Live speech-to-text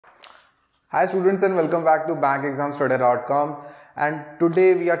Hi students and welcome back to bankexamstudy.com, and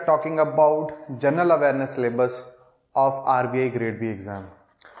today we are talking about general awareness syllabus of RBI grade B exam.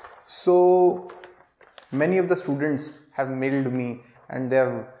 So many of the students have mailed me and they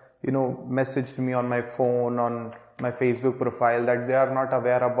have messaged me on my phone, on my Facebook profile, that they are not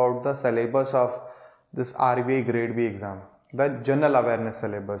aware about the syllabus of this RBI grade B exam, the general awareness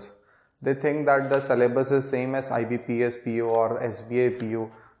syllabus. They think that the syllabus is same as IBPS PO or SBI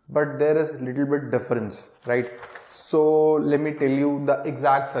PO, but there is little bit difference, right? So let me tell you the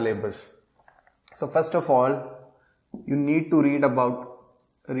exact syllabus. So first of all, you need to read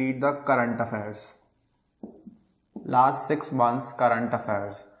the current affairs, last 6 months current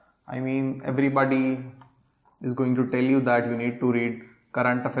affairs. I mean, everybody is going to tell you that you need to read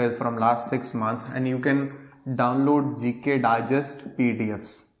current affairs from last 6 months, and you can download GK Digest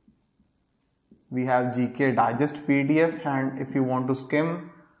PDFs. We have GK Digest PDF, and if you want to skim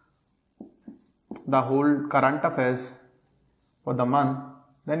the whole current affairs for the month,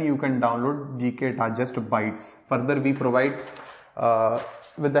 then you can download GK Digest Bytes. Further, we provide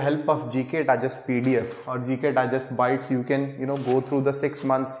with the help of GK Digest PDF or GK Digest Bytes, you can go through the 6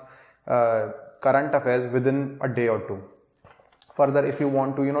 months current affairs within a day or two. Further, if you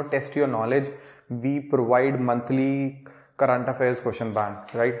want to test your knowledge, we provide monthly current affairs question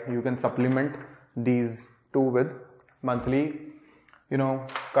bank, right? You can supplement these two with monthly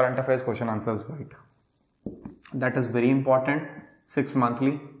current affairs question answers, right? That is very important. 6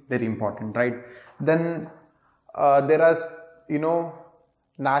 monthly, very important, right? Then there are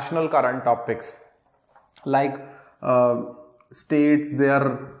national current topics like states,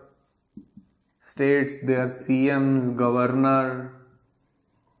 their CMs, governor,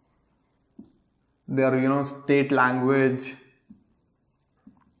 their state language,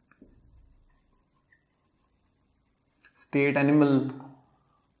 state animal,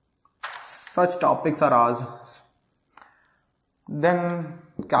 such topics are asked. Then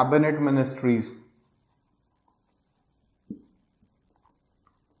cabinet ministries,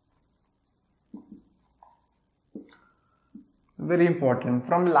 very important.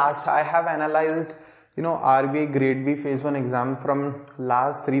 From last, I have analyzed RBI grade B phase 1 exam from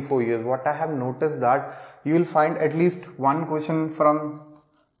last 3-4 years. What I have noticed that you will find at least one question from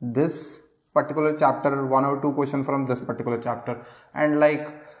this particular chapter, 1 or 2 questions from this particular chapter, and like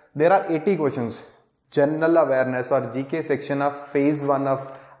there are 80 questions. General awareness or GK section of phase 1 of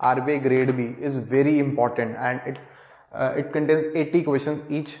RBI grade B is very important, and it contains 80 questions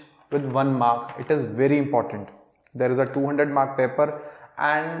each with 1 mark. It is very important. There is a 200 mark paper,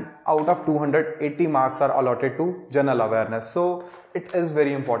 and out of 280 marks are allotted to general awareness. So it is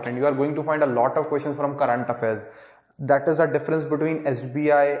very important. You are going to find a lot of questions from current affairs. That is a difference between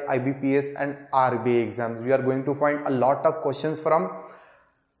SBI, IBPS and RBI exams. We are going to find a lot of questions from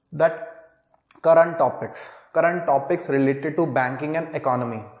that current topics related to banking and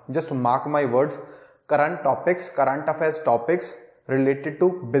economy. Just mark my words, current affairs topics related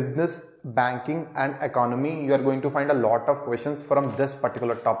to business, banking and economy. You are going to find a lot of questions from this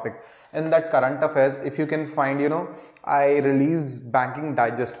particular topic. In that current affairs, if you can find, I release Banking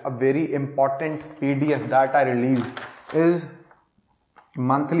Digest, a very important PDF that I release is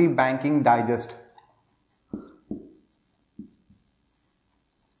monthly Banking Digest.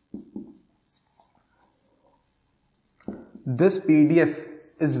 This PDF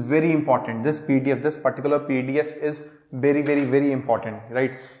is very important. This particular PDF is very important,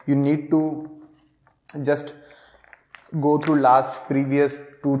 right? You need to just go through previous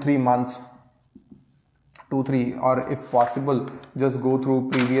 2-3 months, or if possible just go through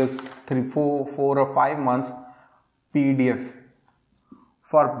previous 4 or 5 months PDF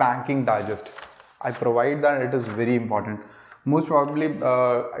for Banking Digest. I provide that. It is very important. Most probably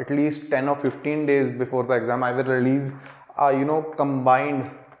at least 10 or 15 days before the exam, I will release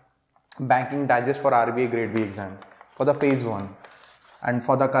combined Banking Digest for RBI grade B exam for the phase 1, and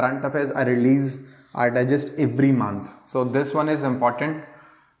for the current affairs I digest every month. So this one is important.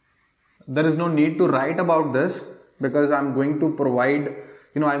 There is no need to write about this because I'm going to provide,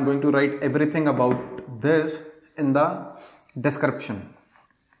 I'm going to write everything about this in the description.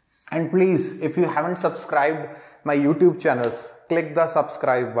 And please, if you haven't subscribed my YouTube channels, click the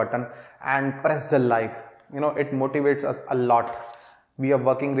subscribe button and press the like. It motivates us a lot. We are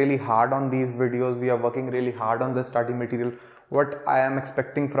working really hard on these videos. We are working really hard on the study material. What I am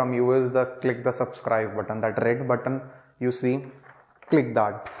expecting from you is click the subscribe button, that red button you see, click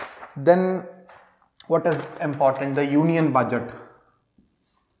that. Then what is important? The union budget.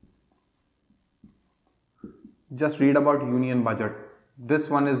 Just read about union budget. This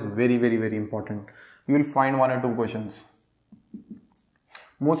one is very important. You will find 1 or 2 questions.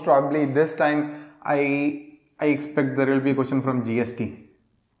 Most probably this time I expect there will be a question from GST.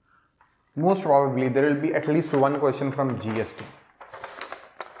 Most probably there will be at least one question from GST.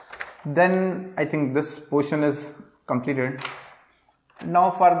 Then I think this portion is completed. Now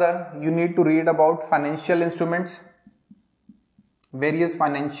further you need to read about financial instruments, various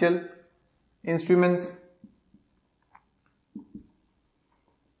financial instruments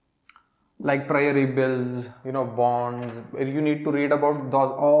like treasury bills, bonds. You need to read about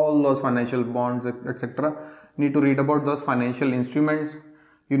all those financial bonds, etc. You need to read about those financial instruments.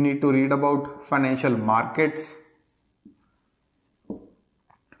 You need to read about financial markets.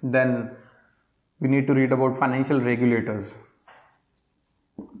 Then we need to read about financial regulators.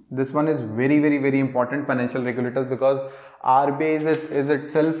 This one is very, very, very important, financial regulators, because RBI is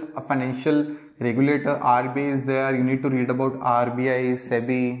itself a financial regulator. RBI is there. You need to read about RBI,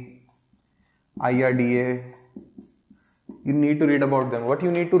 SEBI, IRDA. You need to read about them. What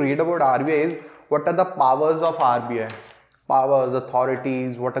you need to read about RBI is what are the powers of RBI, powers,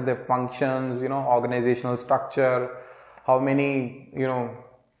 authorities, what are their functions, organizational structure, how many, who's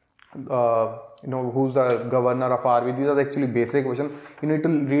the governor of RBI. These are actually basic questions. You need to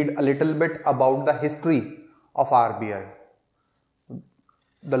read a little bit about the history of RBI,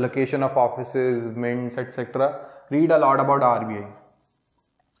 the location of offices, mints, etc. Read a lot about RBI,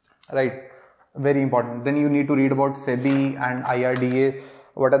 right? Very important. Then you need to read about SEBI and IRDA.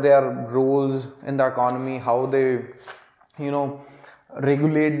 What are their roles in the economy? How they,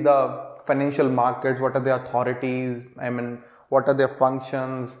 regulate the financial markets? What are their authorities? What are their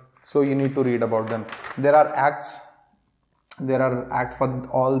functions? So you need to read about them. There are acts for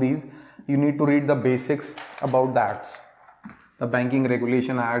all these. You need to read the basics about the acts, the banking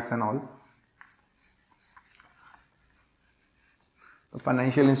regulation acts and all. The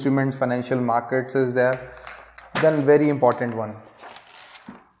financial instruments, financial markets is there. Then very important one,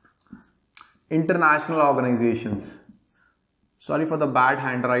 international organizations. Sorry for the bad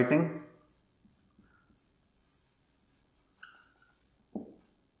handwriting.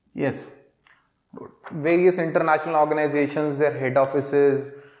 Yes, various international organizations, their head offices,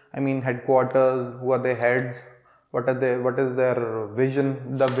 headquarters, who are their heads, what is their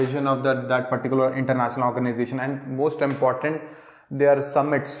vision, the vision of that particular international organization, and most important, their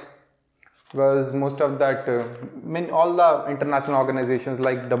summits, because most of that, all the international organizations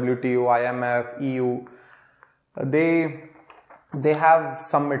like WTO, IMF, EU, they have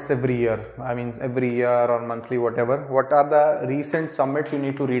summits every year. Every year or monthly, whatever. What are the recent summits? You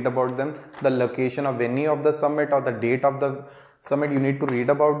need to read about them. The location of any of the summit or the date of the summit, you need to read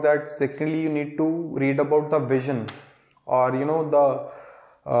about that. Secondly, you need to read about the vision or the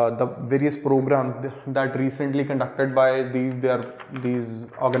various programs that recently conducted by these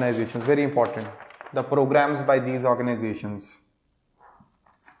organizations. Very important. The programs by these organizations.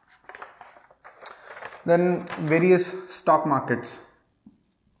 Then various stock markets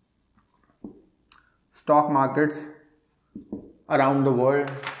around the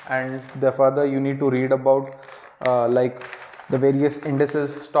world, and further you need to read about like the various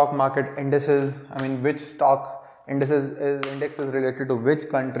indices, stock market indices. Which stock index is related to which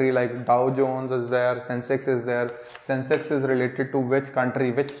country, like Dow Jones is there, Sensex is there. Sensex is related to which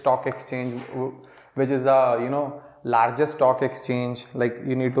country, which stock exchange, which is the largest stock exchange. Like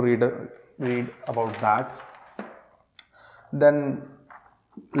you need to read about that. Then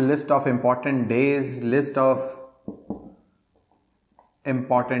list of important days.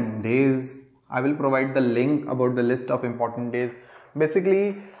 I will provide the link about the list of important days.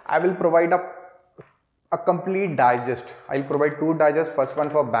 Basically, I will provide a complete digest. I'll provide two digests. First one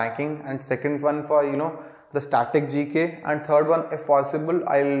for banking and second one for the static GK, and third one, if possible,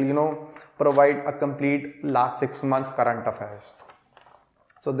 I'll provide a complete last 6 months current affairs.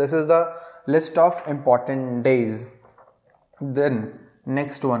 So this is the list of important days. Then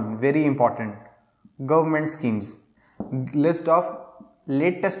next one, very important, government schemes. List of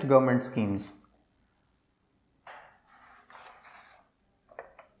latest government schemes.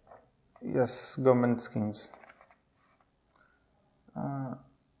 Yes, government schemes.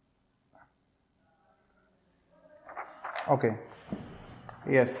 Okay.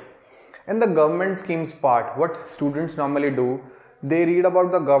 Yes. In the government schemes part, what students normally do, they read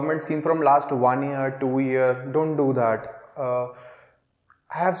about the government scheme from last 1 year, 2 year. Don't do that. I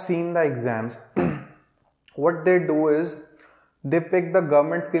have seen the exams. What they do is they pick the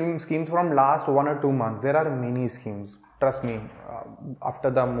government schemes from last 1 or 2 months. There are many schemes. Trust me. After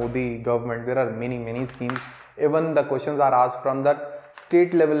the Modi government, there are many schemes. Even the questions are asked from that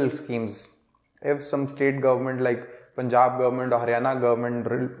state level schemes. If some state government like Punjab government or Haryana government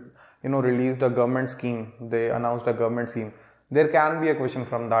released a government scheme, they announced a government scheme, there can be a question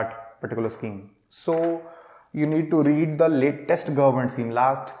from that particular scheme. So you need to read the latest government scheme.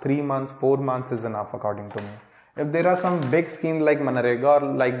 Last 3 months, 4 months is enough according to me. If there are some big schemes like Manrega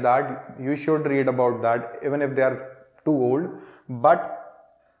or like that, you should read about that even if they are too old. But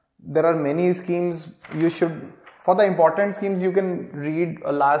there are many schemes you should, for the important schemes you can read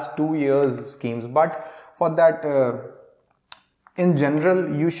last 2 years schemes, but for that in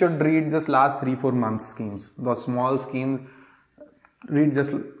general you should read just last 3-4 months schemes. The small schemes, read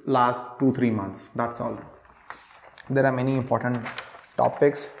just last 2-3 months, that's all. There are many important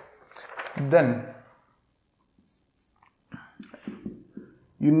topics. Then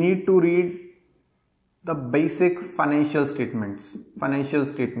you need to read the basic financial statements. Financial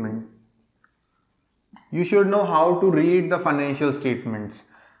statement. You should know how to read the financial statements.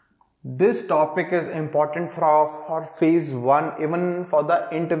 This topic is important for phase 1, even for the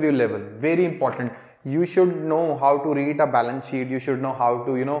interview level. Very important. You should know how to read a balance sheet. You should know how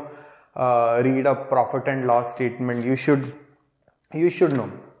to, read a profit and loss statement. You should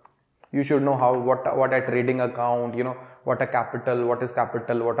know. You should know how what a trading account, what a capital, what is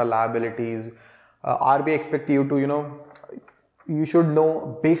capital, what are liabilities. RBI expect you to, you should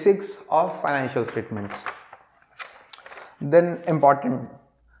know basics of financial statements. Then important,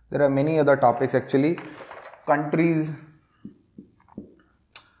 there are many other topics actually. Countries,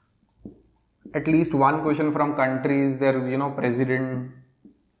 at least one question from countries, their president,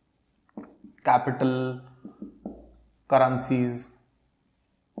 capital, currencies.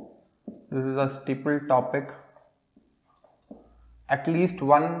 This is a staple topic. At least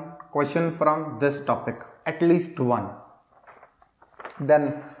one question from this topic, at least one.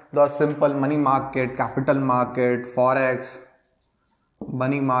 Then the simple money market, capital market, forex,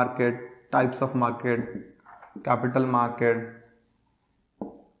 money market, types of market, capital market,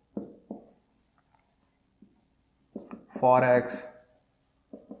 forex.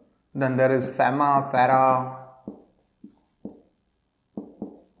 Then there is FEMA, FARA.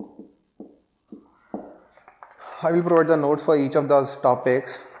 I will provide the notes for each of those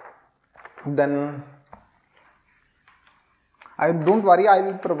topics. Then don't worry, I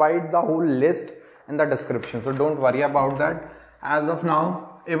will provide the whole list in the description, so don't worry about that. As of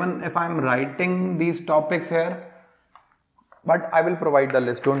now, even if I am writing these topics here, but I will provide the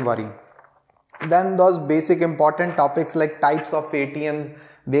list, don't worry. Then those basic important topics like types of ATMs,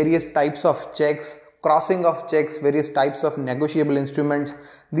 various types of checks, crossing of checks, various types of negotiable instruments.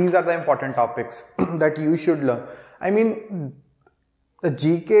 These are the important topics that you should learn. I mean, the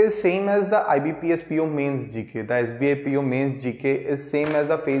GK is same as the IBPS PO mains GK. The SBI PO mains GK is same as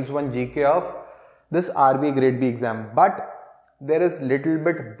the phase 1 GK of this RBI grade B exam. But there is little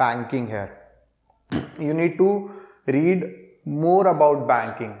bit banking here. You need to read more about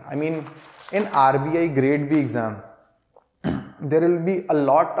banking. I mean, in RBI grade B exam, there will be a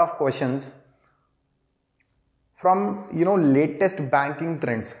lot of questions from latest banking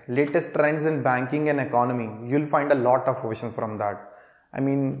trends, latest trends in banking and economy. You'll find a lot of questions from that. I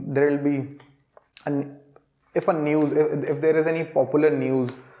mean, there will be if there is any popular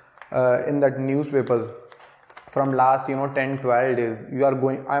news in that newspapers from last 10-12 days,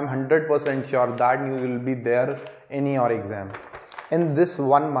 I'm 100% sure that news will be there in your exam. In this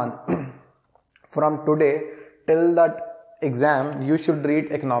 1 month from today till that exam, you should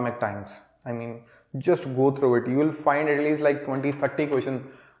read Economic Times. I mean, just go through it. You will find at least like 20-30 questions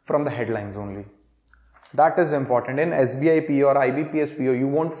from the headlines only. That is important. In SBI PO or IBPS PO, you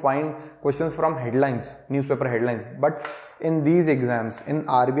won't find questions from headlines, newspaper headlines. But in these exams, in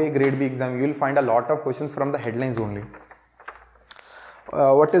RBI grade B exam, you will find a lot of questions from the headlines only.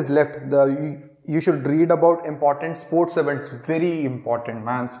 What is left? You should read about important sports events. Very important,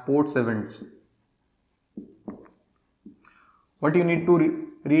 man. Sports events. What you need to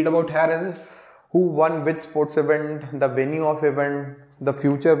read about here is who won which sports event, the venue of event, the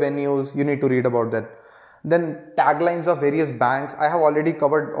future venues. You need to read about that. Then taglines of various banks. I have already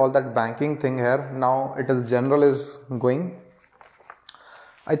covered all that banking thing here. Now it is general is going.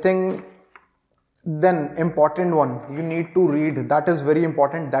 I think then important one you need to read. That is very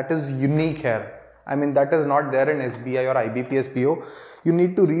important. That is unique here. I mean, that is not there in SBI or IBPS PO. You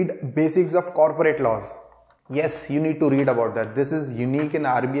need to read basics of corporate laws. Yes, you need to read about that. This is unique in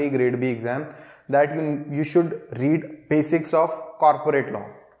RBI grade B exam, that you should read basics of corporate law.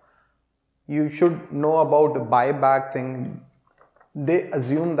 You should know about buyback thing. They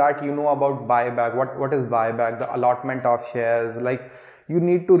assume that you know about buyback. What is buyback? The allotment of shares. Like, you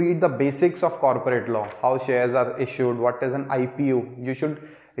need to read the basics of corporate law. How shares are issued. What is an IPO? You should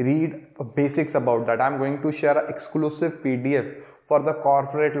read basics about that. I'm going to share an exclusive PDF for the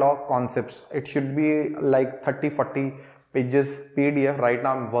corporate law concepts. It should be like 30-40 pages PDF. Right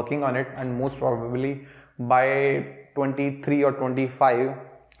now I'm working on it, and most probably by 23 or 25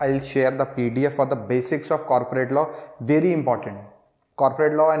 I'll share the PDF for the basics of corporate law. Very important.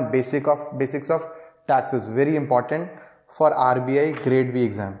 Corporate law and basics of taxes, very important for RBI grade B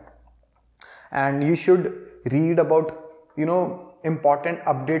exam. And you should read about important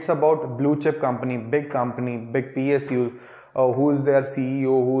updates about blue chip company, big PSU, who is their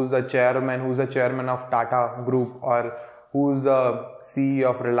CEO, who is the chairman of Tata Group, or who is the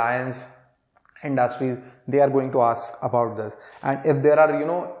CEO of Reliance Industries. They are going to ask about this. And if there are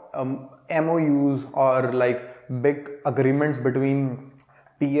MOUs or like big agreements between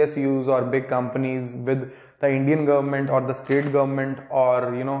PSUs or big companies with the Indian government or the state government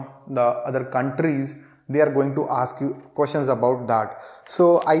or the other countries, they are going to ask you questions about that.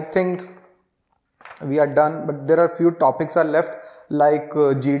 So I think we are done, but there are few topics are left, like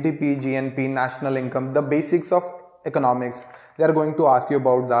GDP, GNP, national income, the basics of economics. They are going to ask you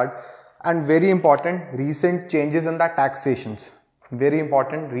about that. And very important, recent changes in the taxations. Very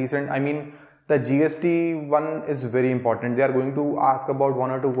important, the GST one is very important. They are going to ask about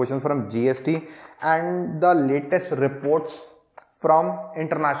 1 or 2 questions from GST and the latest reports from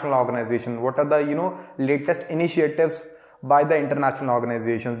international organizations. What are the latest initiatives by the international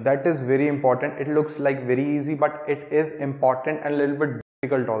organizations? That is very important. It looks like very easy, but it is important and a little bit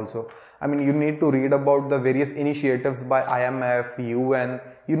difficult also. You need to read about the various initiatives by IMF, UN.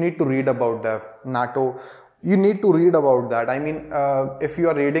 You need to read about that. NATO. You need to read about that. If you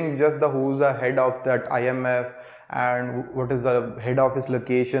are reading just who's the head of that IMF and what is the head office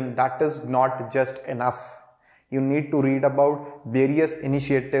location, that is not just enough. You need to read about various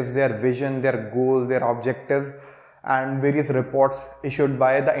initiatives, their vision, their goals, their objectives, and various reports issued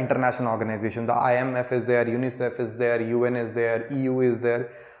by the international organization. The IMF is there, UNICEF is there, UN is there, EU is there.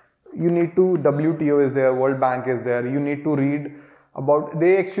 WTO is there, World Bank is there. You need to read about,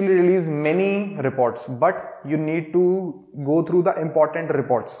 they actually release many reports, but you need to go through the important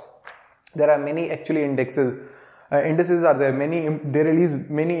reports. There are many actually indices are there, they release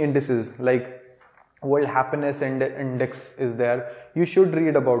many indices, like World Happiness Index is there. You should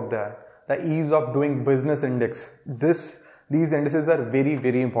read about that. The Ease of Doing Business Index. These indices are very,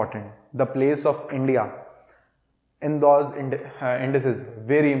 very important. The place of India in those indices,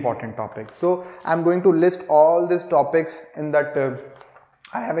 very important topic. So I'm going to list all these topics in that.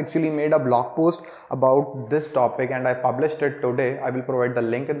 I have actually made a blog post about this topic and I published it today. I will provide the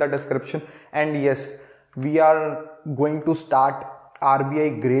link in the description. And yes, we are going to start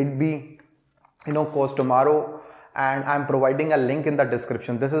RBI grade B course tomorrow, and I'm providing a link in the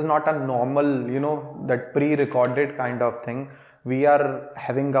description. This is not a normal that pre-recorded kind of thing. We are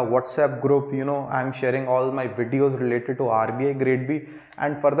having a WhatsApp group. I'm sharing all my videos related to RBI grade B,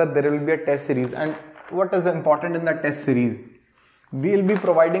 and further there will be a test series. And what is important in the test series? We will be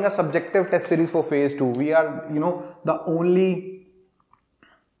providing a subjective test series for phase 2. We are the only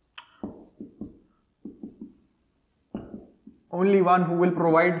one who will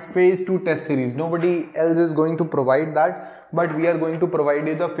provide phase 2 test series. Nobody else is going to provide that, but we are going to provide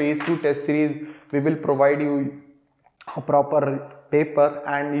you the phase 2 test series. We will provide you a proper paper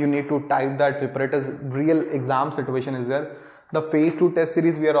and you need to type that paper. It is real exam situation is there. The phase 2 test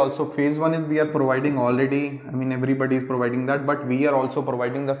series, we are also, phase 1 is we are providing already. Everybody is providing that, but we are also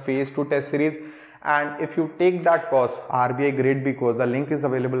providing the phase 2 test series. And if you take that course, RBI grade B course, the link is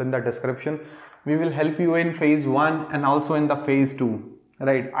available in the description. We will help you in phase 1 and also in the phase 2,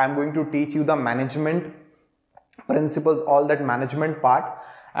 right? I'm going to teach you the management principles, all that management part,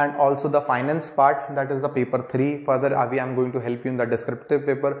 and also the finance part, that is the paper 3. Further, I'm going to help you in the descriptive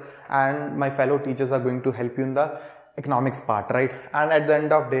paper, and my fellow teachers are going to help you in the economics part, right? And at the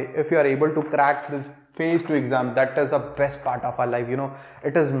end of the day, if you are able to crack this phase 2 exam, that is the best part of our life.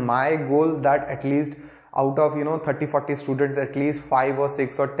 It is my goal that at least out of 30-40 students, at least 5 or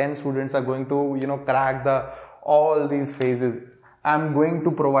 6 or 10 students are going to crack all these phases. I'm going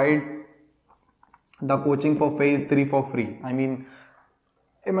to provide the coaching for phase 3 for free. I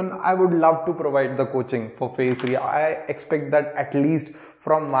would love to provide the coaching for phase 3. I expect that at least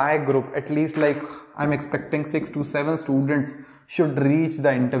from my group, at least I'm expecting 6 to 7 students should reach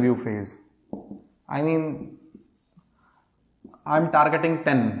the interview phase. I'm targeting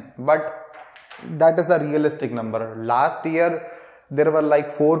 10, but that is a realistic number. Last year, there were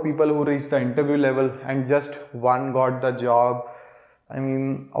 4 people who reached the interview level and just 1 got the job.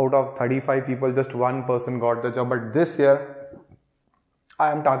 Out of 35 people, just 1 person got the job. But this year,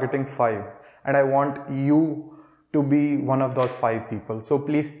 I am targeting 5 and I want you to be one of those 5 people. So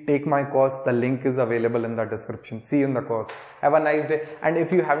please take my course. The link is available in the description. See you in the course. Have a nice day. And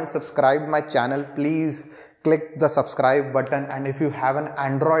if you haven't subscribed my channel, please click the subscribe button, and if you have an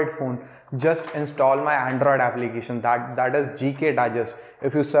Android phone, just install my Android application, that is GK Digest.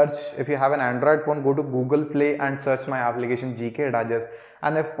 If you have an Android phone, go to Google Play and search my application GK Digest,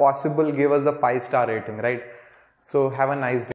 and if possible give us the 5-star rating, right? So have a nice day.